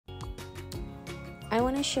I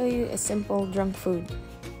want to show you a simple junk food.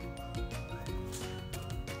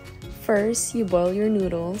 First, you boil your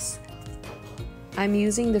noodles. I'm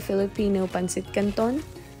using the Filipino Pansit Canton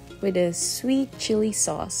with a sweet chili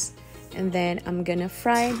sauce. And then I'm gonna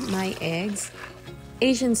fry my eggs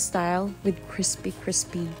Asian style with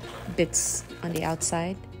crispy bits on the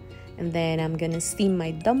outside. And then I'm gonna steam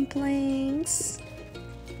my dumplings.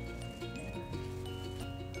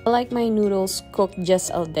 I like my noodles cooked just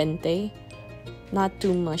al dente, not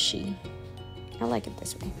too mushy. I like it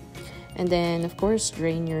this way. And then, of course,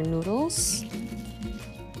 drain your noodles.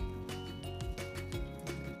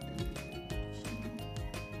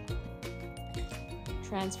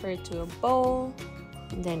 Transfer it to a bowl.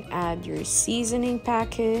 And then add your seasoning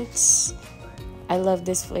packets. I love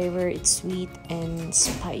this flavor. It's sweet and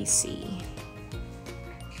spicy.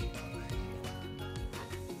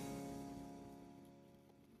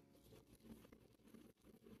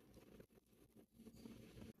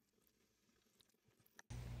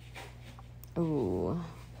 Ooh,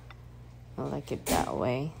 I like it that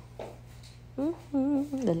way.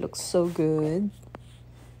 That looks so good.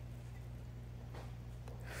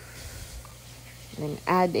 Then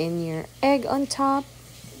add in your egg on top.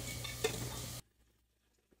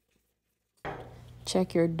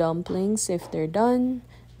 Check your dumplings if they're done.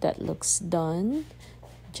 That looks done.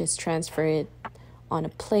 Just transfer it on a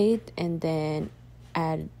plate and then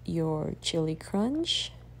add your chili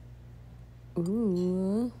crunch.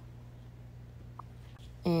 Ooh.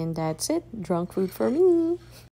 And that's it. Drunk food for me.